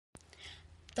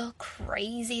The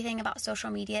crazy thing about social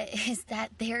media is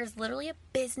that there's literally a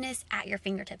business at your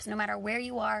fingertips. No matter where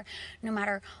you are, no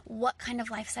matter what kind of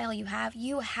lifestyle you have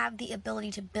the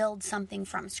ability to build something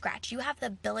from scratch. You have the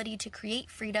ability to create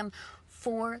freedom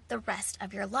for the rest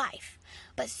of your life.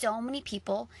 But so many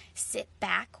people sit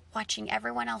back watching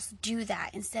everyone else do that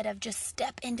instead of just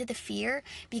step into the fear,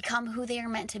 become who they are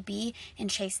meant to be, and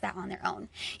chase that on their own.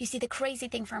 You see, the crazy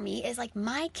thing for me is like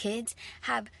my kids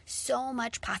have so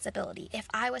much possibility. If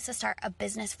I was to start a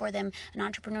business for them, an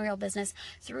entrepreneurial business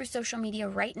through social media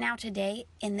right now today,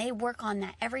 and they work on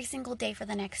that every single day for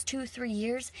the next 2-3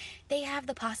 years, they have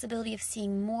the possibility of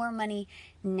seeing more money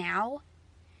now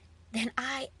than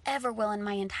I ever will in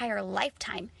my entire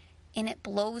lifetime. And it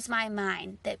blows my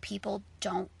mind that people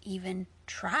don't even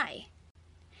try.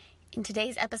 In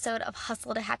today's episode of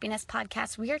Hustle to Happiness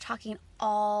podcast, we are talking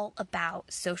all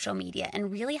about social media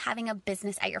and really having a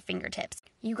business at your fingertips.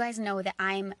 You guys know that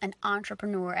I'm an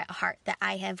entrepreneur at heart, that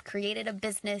I have created a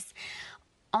business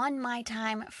on my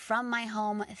time from my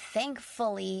home,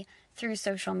 thankfully, through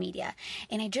social media.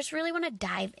 And I just really want to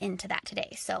dive into that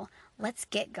today. So let's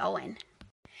get going.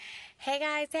 Hey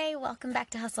guys, hey, welcome back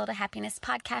to Hustle to Happiness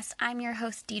podcast. I'm your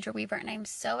host, Deidre Weaver, and I'm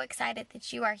so excited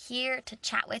that you are here to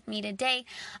chat with me today.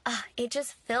 It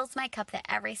just fills my cup that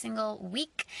every single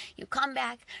week you come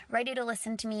back ready to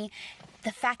listen to me.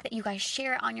 The fact that you guys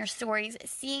share it on your stories,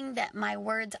 seeing that my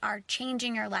words are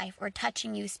changing your life or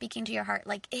touching you, speaking to your heart,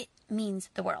 like it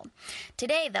means the world.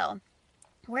 Today, though,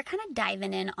 we're kind of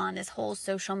diving in on this whole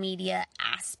social media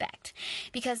aspect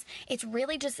because it's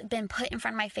really just been put in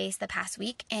front of my face the past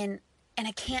week, and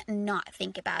I can't not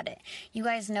think about it. You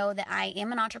guys know that I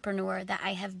am an entrepreneur, that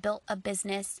I have built a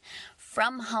business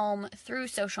from home through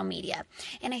social media.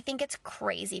 And I think it's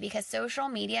crazy because social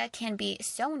media can be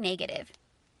so negative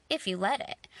if you let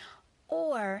it,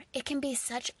 or it can be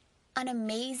such an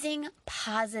amazing,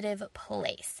 positive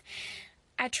place.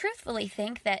 I truthfully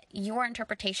think that your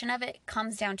interpretation of it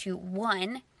comes down to,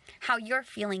 one, how you're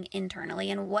feeling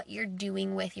internally and what you're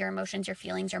doing with your emotions, your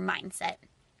feelings, your mindset.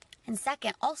 And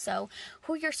second, also,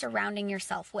 who you're surrounding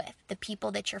yourself with, the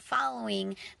people that you're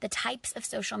following, the types of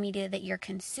social media that you're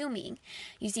consuming.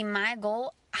 You see, my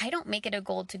goal, I don't make it a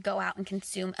goal to go out and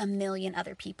consume a million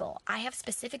other people. I have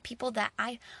specific people that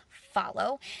I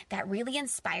follow that really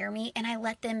inspire me, and I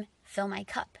let them fill my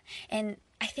cup. And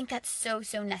I think that's so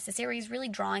necessary, is really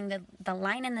drawing the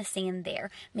line in the sand there,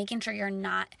 making sure you're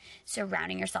not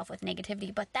surrounding yourself with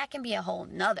negativity. But that can be a whole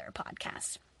nother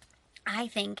podcast. I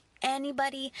think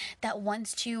anybody that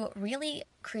wants to really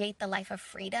create the life of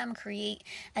freedom, create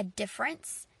a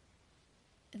difference,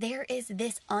 there is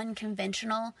this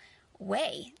unconventional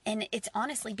way, and it's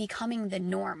honestly becoming the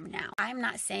norm now. I'm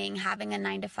not saying having a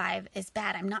 9-to-5 is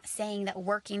bad. I'm not saying that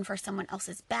working for someone else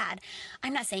is bad.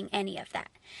 I'm not saying any of that.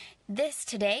 This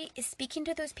today is speaking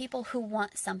to those people who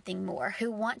want something more, who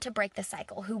want to break the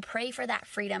cycle, who pray for that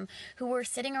freedom, who are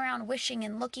sitting around wishing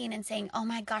and looking and saying, oh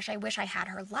my gosh, I wish I had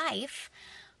her life,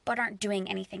 but aren't doing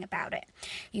anything about it.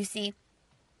 You see,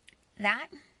 that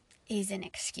is an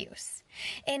excuse.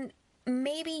 And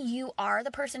maybe you are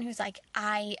the person who's like,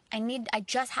 I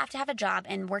just have to have a job,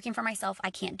 and working for myself, I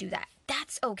can't do that.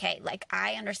 That's okay. Like,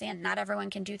 I understand not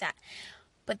everyone can do that.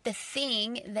 But the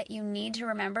thing that you need to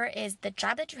remember is the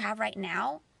job that you have right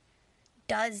now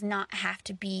does not have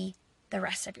to be the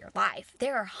rest of your life.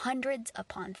 There are hundreds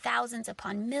upon thousands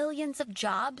upon millions of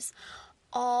jobs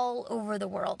all over the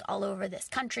world, all over this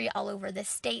country, all over this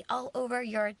state, all over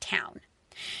your town.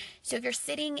 So if you're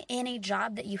sitting in a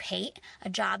job that you hate, a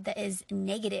job that is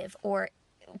negative or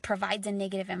provides a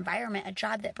negative environment, a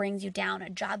job that brings you down, a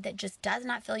job that just does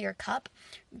not fill your cup,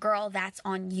 girl, that's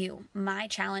on you. My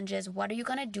challenge is, what are you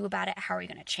going to do about it? How are you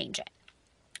going to change it?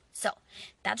 So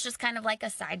that's just kind of like a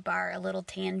sidebar, a little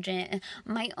tangent,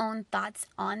 my own thoughts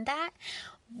on that.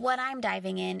 What I'm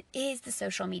diving in is the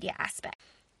social media aspect.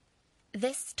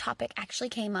 This topic actually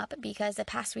came up because the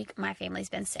past week my family's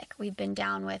been sick. We've been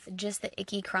down with just the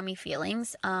icky, crummy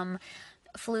feelings.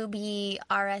 Flu B,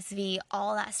 RSV,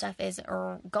 all that stuff is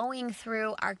going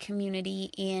through our community,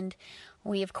 and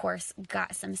we, of course,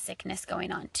 got some sickness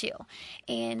going on too.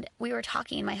 And we were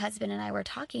talking, my husband and I were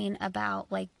talking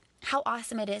about like how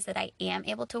awesome it is that I am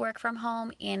able to work from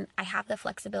home and I have the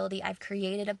flexibility. I've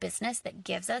created a business that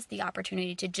gives us the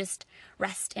opportunity to just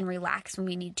rest and relax when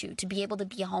we need to be able to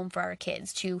be home for our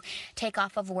kids, to take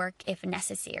off of work if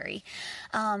necessary.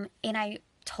 And I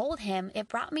told him, it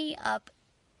brought me up,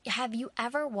 have you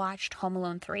ever watched Home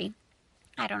Alone 3?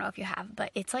 I don't know if you have, but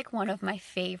it's like one of my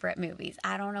favorite movies.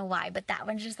 I don't know why, but that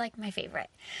one's just like my favorite.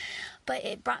 But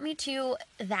it brought me to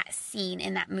that scene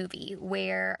in that movie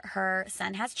where her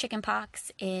son has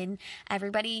chickenpox and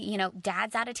everybody,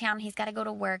 dad's out of town. He's got to go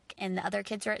to work and the other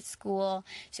kids are at school.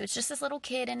 So it's just this little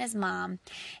kid and his mom.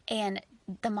 And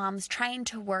the mom's trying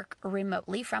to work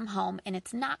remotely from home and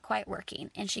it's not quite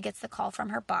working. And she gets the call from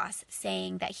her boss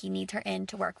saying that he needs her in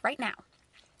to work right now.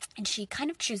 And she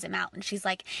kind of chews him out. And she's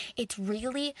like, it's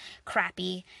really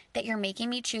crappy that you're making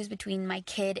me choose between my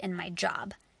kid and my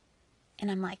job. And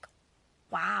I'm like,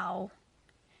 wow,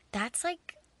 that's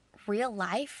like real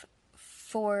life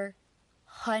for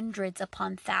hundreds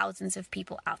upon thousands of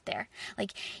people out there.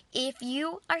 Like, if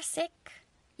you are sick,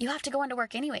 you have to go into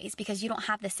work anyways because you don't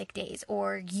have the sick days,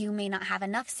 or you may not have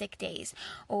enough sick days,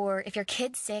 or if your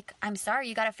kid's sick, I'm sorry,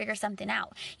 you got to figure something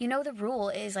out. The rule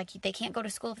is like they can't go to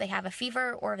school if they have a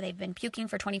fever or if they've been puking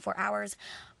for 24 hours.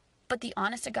 But the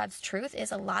honest to God's truth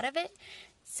is a lot of it,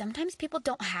 sometimes people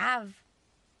don't have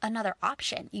another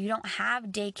option. You don't have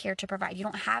daycare to provide. You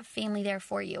don't have family there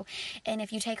for you. And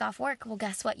if you take off work, well,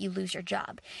 guess what? You lose your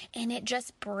job. And it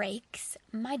just breaks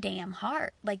my damn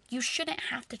heart. Like, you shouldn't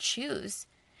have to choose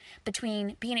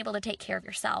between being able to take care of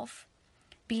yourself,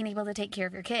 being able to take care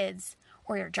of your kids,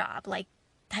 or your job. Like,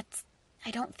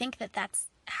 I don't think that that's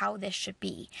how this should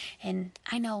be. And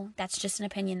I know that's just an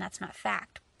opinion, that's not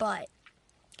fact, but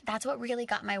that's what really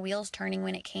got my wheels turning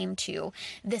when it came to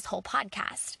this whole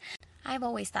podcast. I've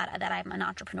always thought that I'm an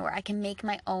entrepreneur. I can make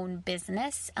my own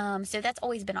business. So that's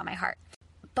always been on my heart.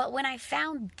 But when I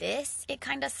found this, it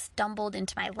kind of stumbled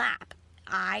into my lap.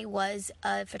 I was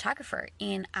a photographer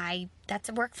and that's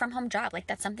a work from home job. Like,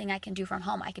 that's something I can do from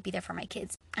home. I could be there for my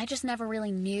kids. I just never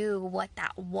really knew what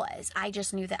that was. I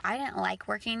just knew that I didn't like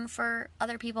working for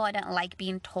other people. I didn't like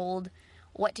being told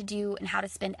what to do and how to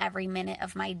spend every minute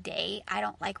of my day. I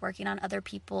don't like working on other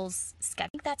people's schedule. I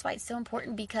think that's why it's so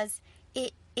important, because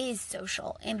it is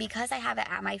social. And because I have it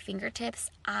at my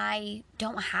fingertips, I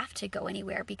don't have to go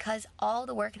anywhere, because all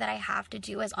the work that I have to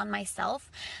do is on myself.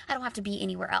 I don't have to be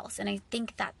anywhere else. And I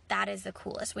think that that is the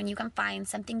coolest, when you can find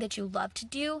something that you love to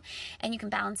do and you can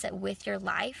balance it with your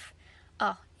life.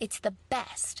 Oh, it's the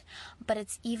best. But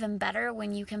it's even better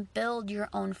when you can build your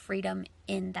own freedom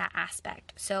in that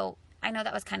aspect. So I know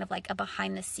that was kind of like a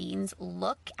behind the scenes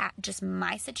look at just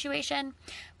my situation,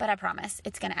 but I promise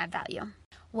it's going to add value.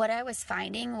 What I was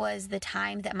finding was the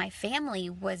time that my family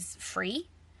was free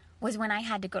was when I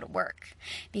had to go to work,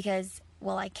 because,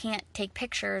 well, I can't take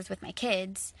pictures with my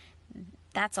kids.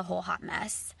 That's a whole hot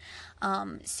mess.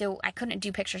 So I couldn't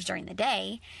do pictures during the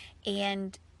day,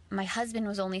 and my husband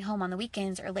was only home on the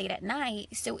weekends or late at night.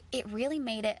 So it really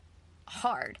made it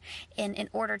hard. And in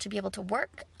order to be able to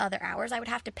work other hours, I would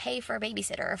have to pay for a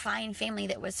babysitter or find family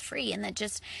that was free. And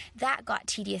that got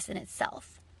tedious in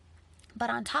itself. But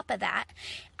on top of that,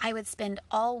 I would spend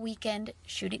all weekend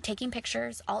taking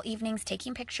pictures, all evenings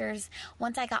taking pictures.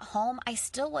 Once I got home, I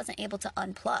still wasn't able to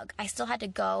unplug. I still had to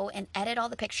go and edit all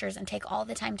the pictures and take all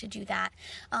the time to do that.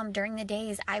 During the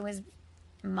days, I was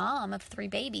mom of 3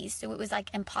 babies, so it was like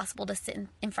impossible to sit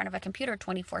in front of a computer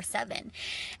 24/7.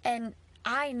 And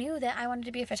I knew that I wanted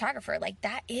to be a photographer. Like,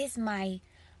 that is I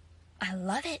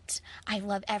love it. I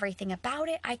love everything about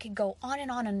it. I could go on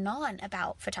and on and on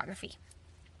about photography.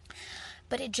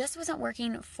 But it just wasn't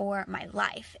working for my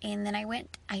life. And then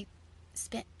I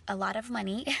spent a lot of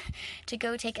money to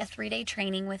go take a 3-day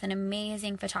training with an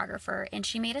amazing photographer. And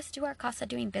she made us do our cost of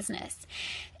doing business.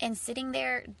 And sitting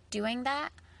there doing that,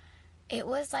 it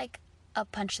was like a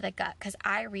punch to the gut, because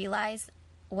I realized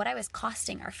what I was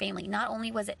costing our family. Not only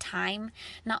was it time,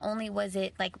 not only was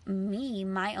it like me,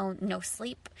 my own, no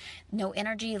sleep, no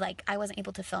energy, like I wasn't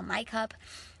able to fill my cup,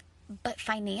 but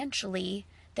financially,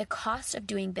 the cost of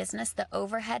doing business, the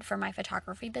overhead for my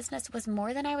photography business was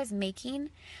more than I was making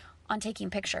on taking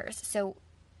pictures. So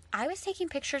I was taking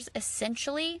pictures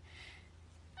essentially.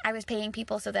 I was paying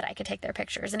people so that I could take their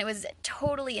pictures, and it was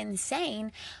totally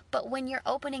insane. But when you're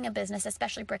opening a business,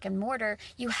 especially brick and mortar,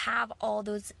 you have all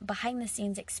those behind the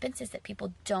scenes expenses that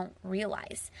people don't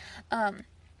realize. And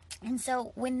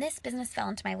so when this business fell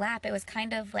into my lap, it was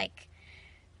kind of like,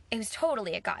 it was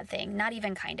totally a God thing. Not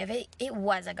even kind of. It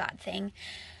was a God thing.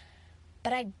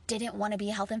 But I didn't want to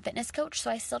be a health and fitness coach, so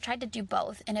I still tried to do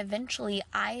both. And eventually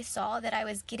I saw that I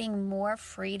was getting more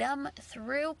freedom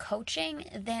through coaching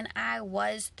than I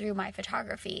was through my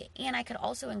photography. And I could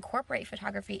also incorporate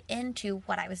photography into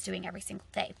what I was doing every single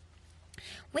day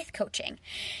with coaching.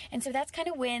 And so that's kind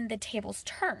of when the tables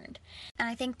turned. And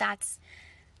I think that's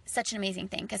such an amazing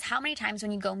thing, because how many times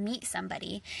when you go meet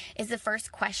somebody is the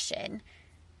first question,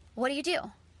 what do you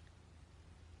do?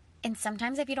 And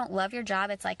sometimes if you don't love your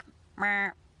job, it's like,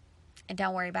 meh,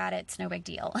 don't worry about it, it's no big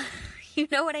deal. You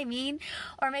know what I mean?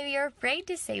 Or maybe you're afraid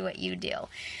to say what you do.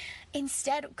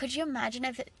 Instead, could you imagine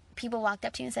if people walked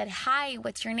up to you and said, hi,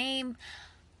 what's your name?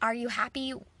 Are you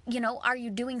happy? Are you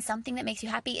doing something that makes you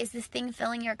happy? Is this thing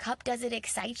filling your cup? Does it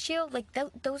excite you? Like,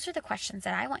 those are the questions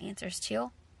that I want answers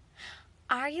to.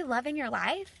 Are you loving your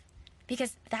life?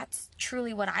 Because that's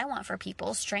truly what I want for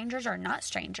people. Strangers are not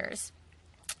strangers.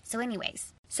 So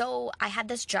anyways, I had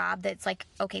this job that's like,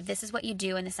 okay, this is what you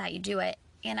do and this is how you do it.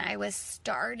 And I was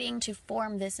starting to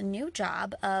form this new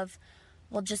job of,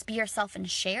 well, just be yourself and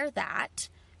share that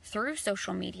through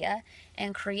social media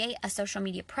and create a social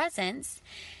media presence.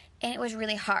 And it was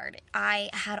really hard. I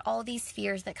had all these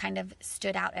fears that kind of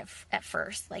stood out at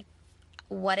first. Like,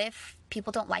 what if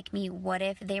people don't like me? What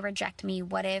if they reject me?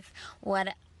 What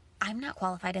I'm not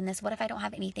qualified in this? What if I don't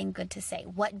have anything good to say?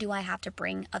 What do I have to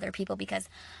bring other people? Because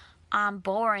I'm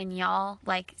boring, y'all.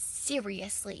 Like,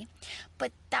 seriously.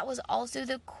 But that was also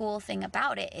the cool thing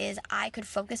about it, is I could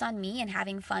focus on me and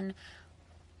having fun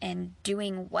and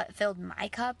doing what filled my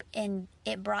cup, and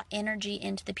it brought energy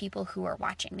into the people who were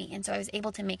watching me. And so I was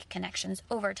able to make connections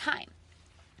over time.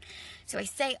 So I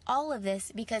say all of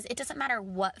this because it doesn't matter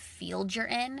what field you're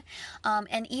in.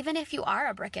 And even if you are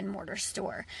a brick and mortar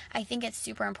store, I think it's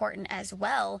super important as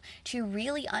well to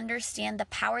really understand the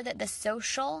power that the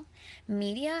social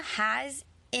media has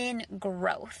in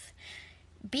growth.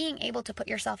 Being able to put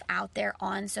yourself out there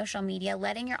on social media,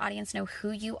 letting your audience know who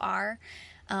you are,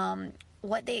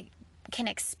 what they can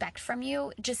expect from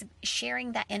you, just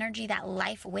sharing that energy, that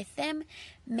life with them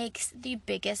makes the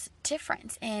biggest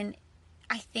difference. And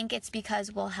I think it's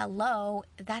because, well, hello,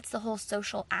 that's the whole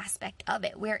social aspect of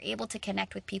it. We're able to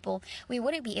connect with people we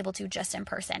wouldn't be able to just in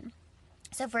person.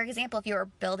 So for example, if you're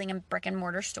building a brick and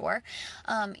mortar store,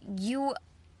 you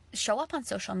show up on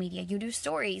social media, you do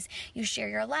stories, you share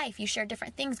your life, you share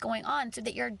different things going on so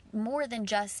that you're more than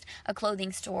just a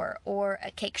clothing store or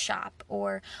a cake shop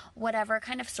or whatever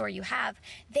kind of store you have.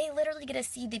 They literally get to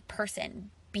see the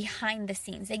person behind the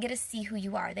scenes. They get to see who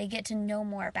you are. They get to know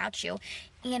more about you.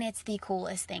 And it's the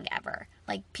coolest thing ever.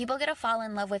 Like, people get to fall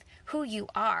in love with who you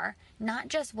are, not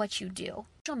just what you do.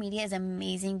 Social media is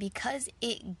amazing because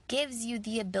it gives you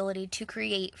the ability to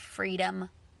create freedom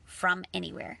from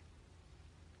anywhere.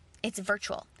 It's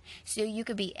virtual. So you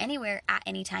could be anywhere at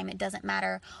any time. It doesn't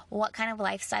matter what kind of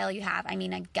lifestyle you have. I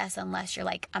mean, I guess unless you're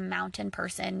like a mountain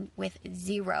person with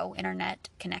zero internet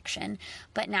connection.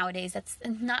 But nowadays, that's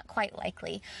not quite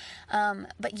likely.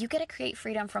 But you get to create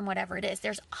freedom from whatever it is.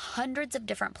 There's hundreds of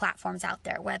different platforms out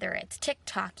there, whether it's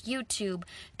TikTok, YouTube,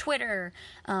 Twitter,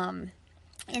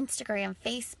 Instagram,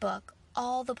 Facebook,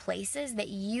 all the places that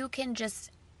you can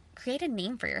just create a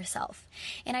name for yourself.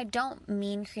 And I don't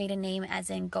mean create a name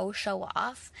as in go show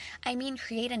off. I mean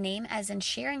create a name as in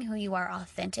sharing who you are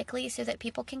authentically so that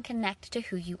people can connect to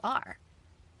who you are.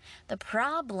 The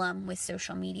problem with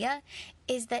social media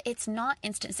is that it's not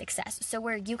instant success. So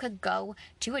where you could go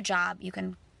to a job, you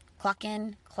can clock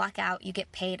in, clock out, you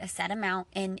get paid a set amount,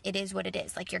 and it is what it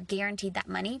is. Like, you're guaranteed that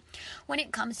money. When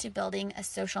it comes to building a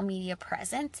social media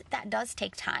presence, that does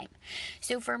take time.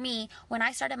 So for me, when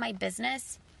I started my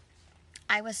business,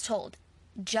 I was told,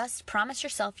 just promise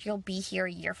yourself you'll be here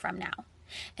a year from now.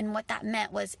 And what that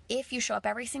meant was, if you show up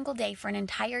every single day for an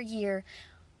entire year,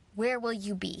 where will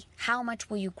you be? How much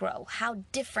will you grow? How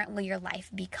different will your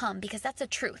life become? Because that's the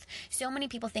truth. So many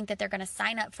people think that they're going to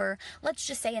sign up for, let's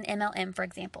just say an MLM, for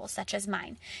example, such as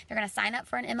mine. They're going to sign up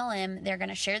for an MLM. They're going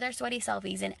to share their sweaty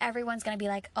selfies, and everyone's going to be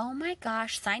like, oh my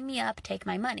gosh, sign me up, take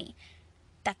my money.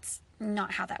 That's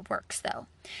not how that works, though.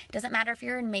 It doesn't matter if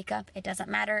you're in makeup. It doesn't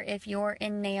matter if you're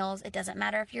in nails. It doesn't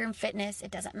matter if you're in fitness.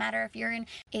 It doesn't matter if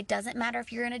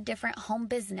you're in a different home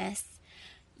business.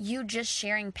 You just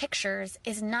sharing pictures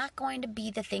is not going to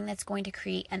be the thing that's going to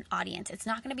create an audience. It's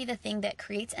not going to be the thing that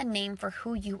creates a name for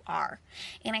who you are.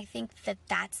 And I think that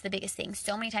that's the biggest thing.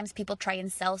 So many times people try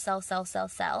and sell.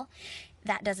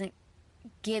 That doesn't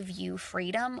give you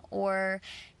freedom or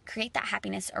create that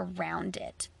happiness around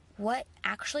it. What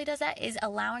actually does that is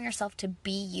allowing yourself to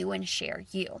be you and share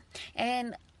you.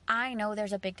 And I know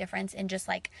there's a big difference in just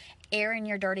like airing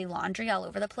your dirty laundry all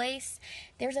over the place.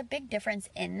 There's a big difference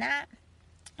in that.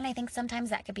 And I think sometimes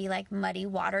that could be like muddy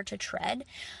water to tread.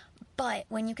 But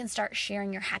when you can start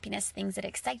sharing your happiness, things that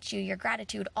excite you, your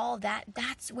gratitude, all that,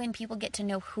 that's when people get to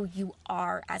know who you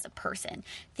are as a person.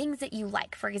 Things that you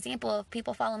like. For example, if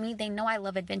people follow me, they know I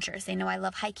love adventures. They know I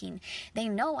love hiking. They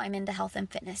know I'm into health and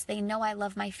fitness. They know I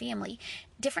love my family.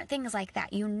 Different things like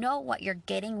that. You know what you're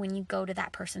getting when you go to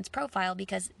that person's profile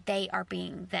because they are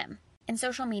being them. And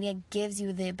social media gives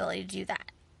you the ability to do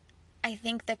that. I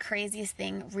think the craziest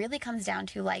thing really comes down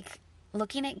to like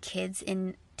looking at kids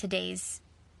in today's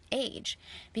age,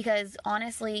 because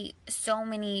honestly, so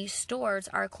many stores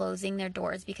are closing their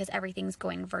doors because everything's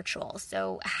going virtual.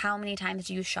 So how many times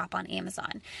do you shop on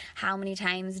Amazon? How many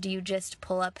times do you just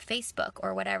pull up Facebook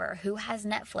or whatever? Who has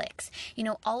Netflix?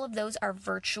 All of those are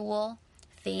virtual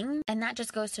things, and that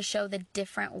just goes to show the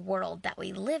different world that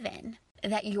we live in,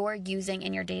 that you're using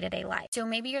in your day-to-day life. So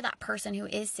maybe you're that person who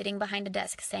is sitting behind a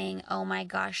desk saying, oh my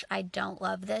gosh, I don't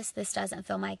love this doesn't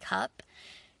fill my cup.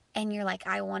 And you're like,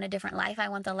 I want a different life. I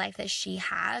want the life that she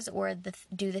has, or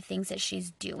do the things that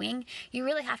she's doing. You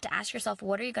really have to ask yourself,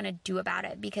 what are you going to do about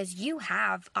it? Because you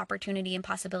have opportunity and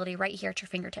possibility right here at your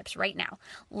fingertips right now.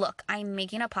 Look, I'm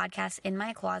making a podcast in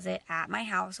my closet at my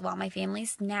house while my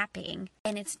family's napping,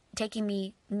 and it's taking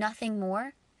me nothing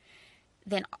more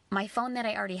than my phone that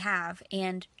I already have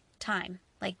and time.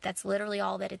 Like, that's literally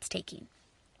all that it's taking.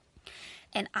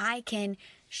 And I can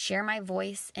share my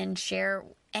voice and share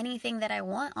anything that I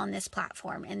want on this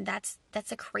platform. And that's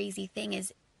a crazy thing,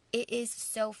 is it is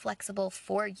so flexible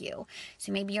for you.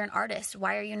 So maybe you're an artist.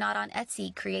 Why are you not on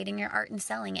Etsy creating your art and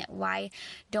selling it? Why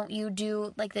don't you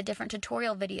do like the different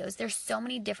tutorial videos? There's so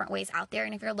many different ways out there.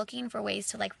 And if you're looking for ways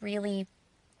to like really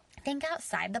think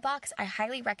outside the box, I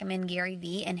highly recommend Gary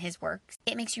Vee and his works.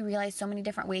 It makes you realize so many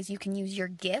different ways you can use your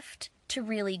gift to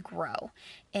really grow.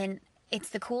 And it's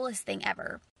the coolest thing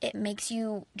ever. It makes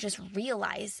you just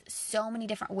realize so many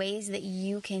different ways that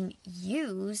you can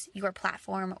use your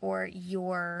platform or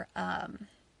your,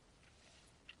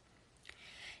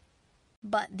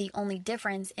 but the only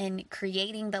difference in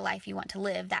creating the life you want to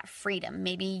live, that freedom,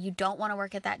 maybe you don't want to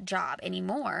work at that job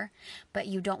anymore, but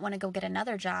you don't want to go get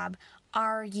another job.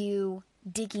 Are you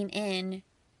digging in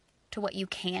to what you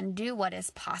can do, what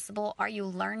is possible? Are you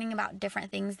learning about different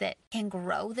things that can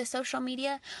grow the social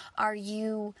media? Are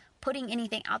you putting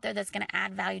anything out there that's going to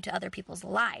add value to other people's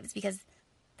lives? Because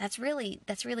that's really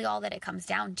all that it comes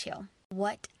down to.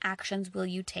 What actions will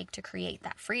you take to create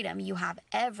that freedom? You have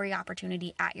every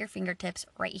opportunity at your fingertips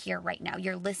right here, right now.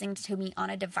 You're listening to me on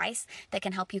a device that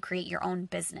can help you create your own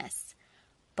business.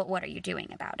 But what are you doing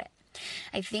about it?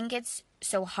 I think it's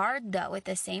so hard, though, at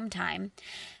the same time,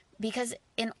 because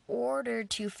in order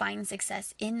to find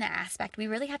success in that aspect, we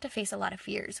really have to face a lot of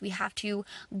fears. We have to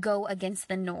go against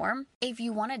the norm. If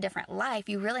you want a different life,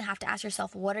 you really have to ask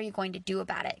yourself, what are you going to do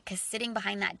about it? Because sitting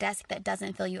behind that desk that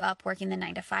doesn't fill you up, working the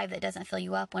 9 to 5 that doesn't fill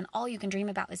you up, when all you can dream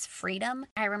about is freedom.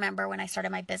 I remember when I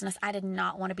started my business, I did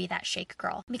not want to be that shake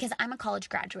girl, because I'm a college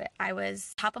graduate. I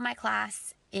was top of my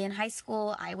class in high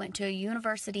school. I went to a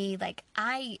university. Like,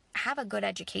 I have a good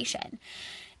education.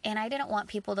 And I didn't want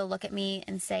people to look at me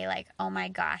and say, like, oh my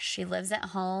gosh, she lives at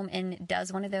home and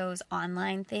does one of those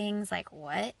online things. Like,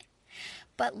 what?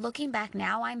 But looking back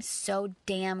now, I'm so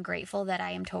damn grateful that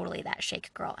I am totally that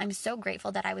shake girl. I'm so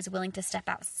grateful that I was willing to step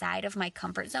outside of my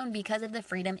comfort zone because of the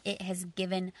freedom it has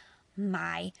given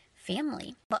my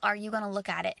family. But are you going to look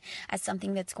at it as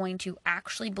something that's going to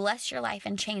actually bless your life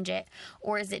and change it?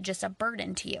 Or is it just a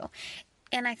burden to you?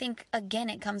 And I think,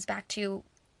 again, it comes back to,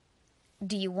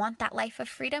 do you want that life of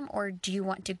freedom, or do you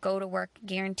want to go to work,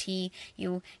 guarantee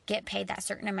you get paid that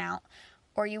certain amount?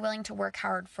 Or are you willing to work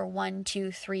hard for 1,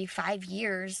 2, 3, 5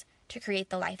 years to create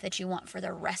the life that you want for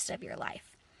the rest of your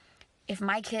life? If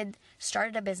my kid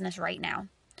started a business right now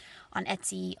on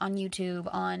Etsy, on YouTube,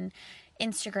 on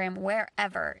Instagram,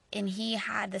 wherever, and he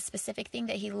had the specific thing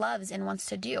that he loves and wants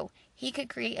to do, he could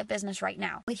create a business right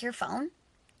now. With your phone,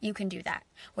 you can do that.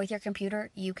 With your computer,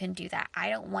 you can do that. I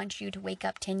don't want you to wake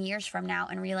up 10 years from now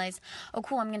and realize, oh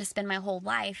cool, I'm going to spend my whole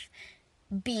life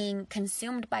being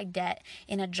consumed by debt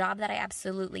in a job that I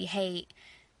absolutely hate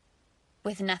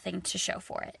with nothing to show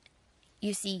for it.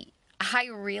 You see, I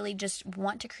really just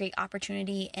want to create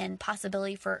opportunity and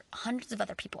possibility for hundreds of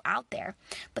other people out there.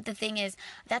 But the thing is,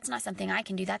 that's not something I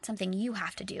can do. That's something you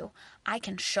have to do. I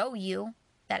can show you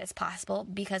that is possible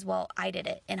because, well, I did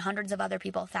it, and hundreds of other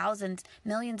people, thousands,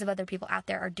 millions of other people out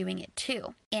there are doing it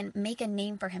too. And make a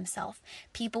name for himself.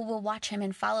 People will watch him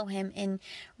and follow him and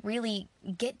really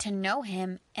get to know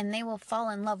him, and they will fall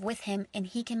in love with him, and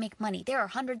he can make money. There are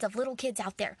hundreds of little kids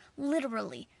out there,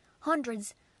 literally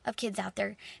hundreds of kids out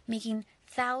there making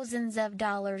thousands of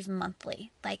dollars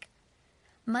monthly. Like,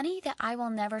 money that I will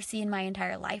never see in my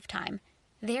entire lifetime.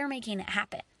 They're making it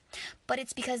happen. But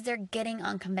it's because they're getting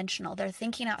unconventional. They're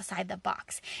thinking outside the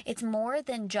box. It's more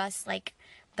than just like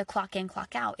the clock in,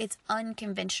 clock out. It's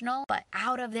unconventional, but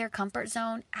out of their comfort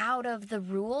zone, out of the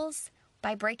rules.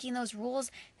 By breaking those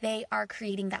rules, they are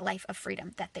creating that life of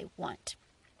freedom that they want.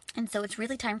 And so it's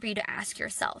really time for you to ask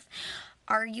yourself,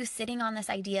 are you sitting on this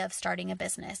idea of starting a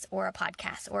business or a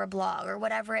podcast or a blog or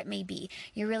whatever it may be?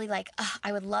 You're really like, oh,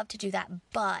 I would love to do that,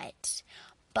 but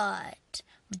but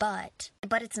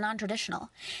it's non-traditional.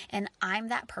 And I'm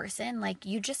that person. Like,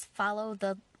 you just follow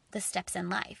the steps in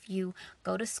life. You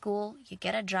go to school, you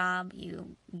get a job,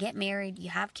 you get married, you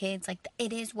have kids. Like,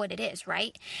 it is what it is,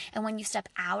 right? And when you step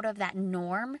out of that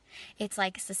norm, it's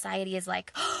like society is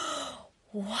like, oh,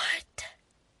 what?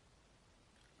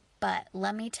 But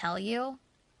let me tell you,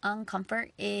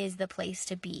 uncomfort is the place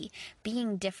to be.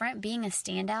 Being different, being a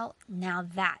standout, now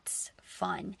that's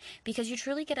fun, because you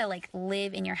truly get to like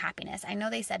live in your happiness. I know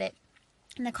they said it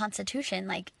in the Constitution,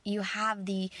 like, you have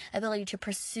the ability to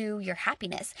pursue your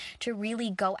happiness, to really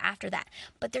go after that.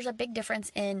 But there's a big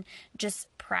difference in just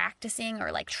practicing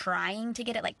or like trying to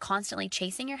get it, like constantly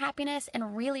chasing your happiness,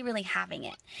 and really, really having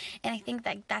it. And I think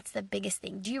that that's the biggest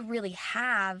thing. Do you really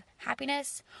have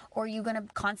happiness, or are you going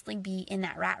to constantly be in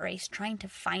that rat race trying to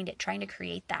find it, trying to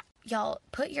create that? Y'all,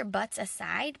 put your butts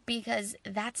aside, because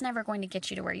that's never going to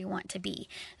get you to where you want to be.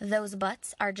 Those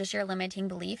butts are just your limiting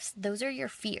beliefs. Those are your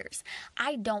fears.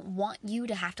 I don't want you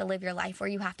to have to live your life where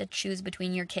you have to choose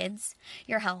between your kids,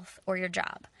 your health, or your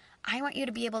job. I want you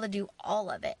to be able to do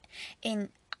all of it. And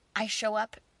I show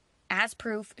up as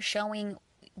proof, showing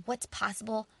what's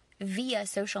possible via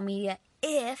social media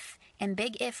if, and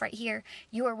big if right here,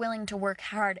 you are willing to work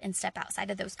hard and step outside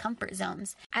of those comfort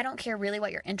zones. I don't care really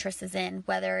what your interest is in,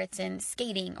 whether it's in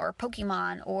skating or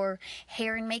Pokemon or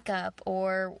hair and makeup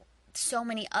or so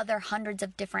many other hundreds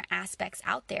of different aspects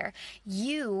out there.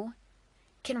 You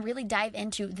can really dive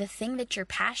into the thing that you're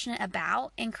passionate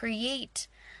about and create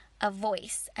a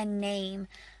voice, a name,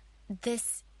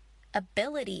 this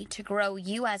ability to grow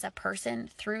you as a person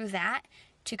through that,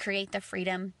 to create the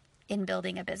freedom in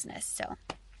building a business. So,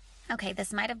 okay,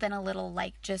 this might have been a little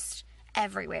like just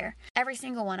everywhere. Every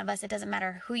single one of us, it doesn't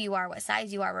matter who you are, what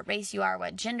size you are, what race you are,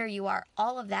 what gender you are,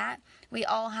 all of that, we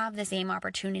all have the same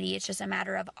opportunity. It's just a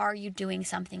matter of, are you doing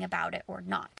something about it or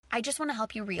not? I just want to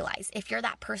help you realize, if you're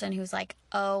that person who's like,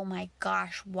 oh my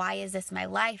gosh, why is this my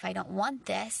life? I don't want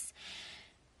this.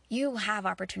 You have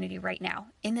opportunity right now.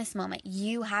 In this moment,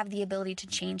 you have the ability to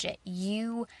change it.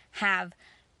 You have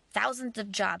thousands of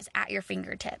jobs at your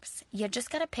fingertips. You just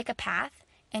got to pick a path,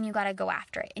 and you got to go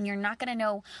after it. And you're not going to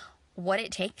know what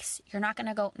it takes. You're not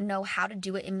going to know how to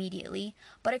do it immediately.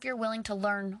 But if you're willing to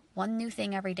learn one new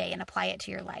thing every day and apply it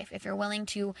to your life, if you're willing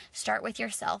to start with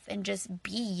yourself and just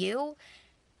be you,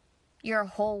 your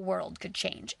whole world could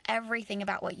change. Everything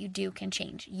about what you do can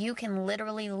change. You can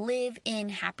literally live in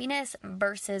happiness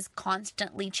versus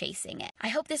constantly chasing it. I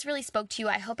hope this really spoke to you.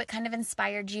 I hope it kind of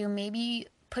inspired you, maybe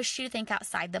pushed you to think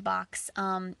outside the box.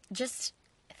 Just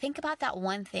think about that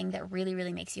one thing that really,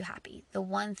 really makes you happy. The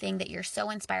one thing that you're so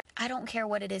inspired. I don't care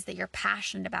what it is that you're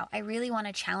passionate about. I really want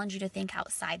to challenge you to think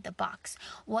outside the box.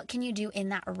 What can you do in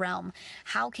that realm?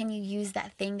 How can you use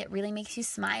that thing that really makes you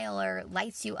smile or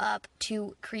lights you up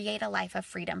to create a life of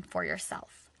freedom for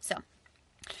yourself? So,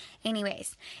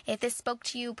 anyways, if this spoke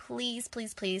to you, please,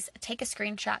 please, please take a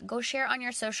screenshot. Go share it on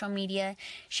your social media.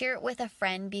 Share it with a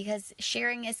friend, because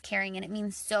sharing is caring, and it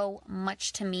means so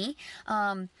much to me.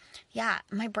 Yeah,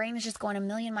 my brain is just going a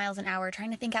million miles an hour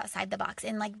trying to think outside the box.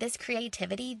 And like this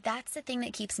creativity, that's the thing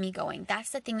that keeps me going.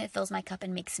 That's the thing that fills my cup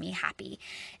and makes me happy.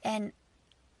 And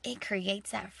it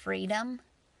creates that freedom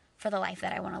for the life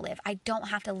that I want to live. I don't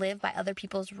have to live by other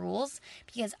people's rules,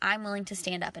 because I'm willing to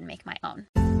stand up and make my own.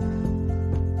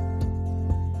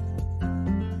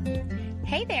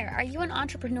 Hey there, are you an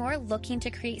entrepreneur looking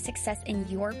to create success in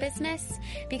your business?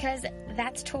 Because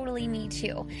that's totally me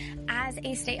too. As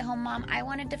a stay-at-home mom, I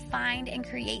wanted to find and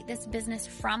create this business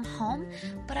from home,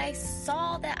 but I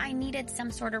saw that I needed some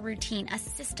sort of routine, a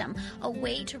system, a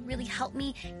way to really help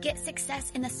me get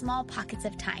success in the small pockets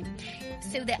of time,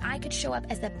 so that I could show up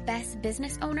as the best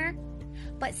business owner,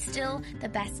 but still the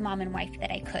best mom and wife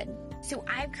that I could. So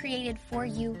I've created for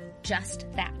you just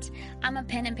that. I'm a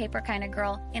pen and paper kind of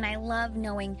girl, and I love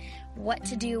knowing what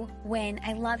to do when.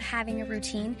 I love having a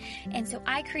routine. And so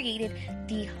I created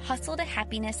the Hustle to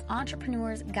Happiness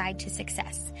Entrepreneur's Guide to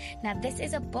Success. Now, this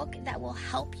is a book that will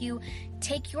help you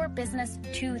take your business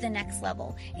to the next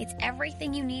level. It's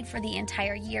everything you need for the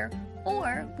entire year,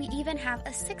 or we even have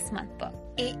a 6-month book.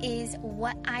 It is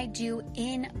what I do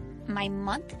in my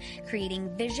month,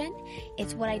 creating vision.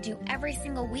 It's what I do every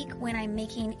single week when I'm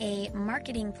making a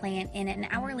marketing plan and an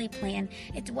hourly plan.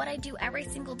 It's what I do every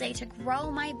single day to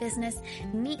grow my business,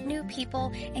 meet new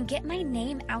people, and get my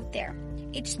name out there.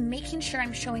 It's making sure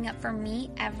I'm showing up for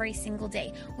me every single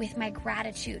day with my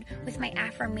gratitude, with my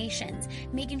affirmations,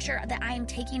 making sure that I am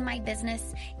taking my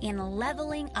business and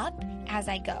leveling up as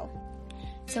I go.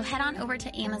 So head on over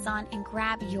to Amazon and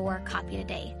grab your copy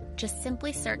today. Just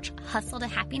simply search Hustle to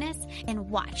Happiness and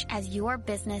watch as your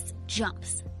business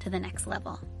jumps to the next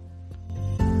level.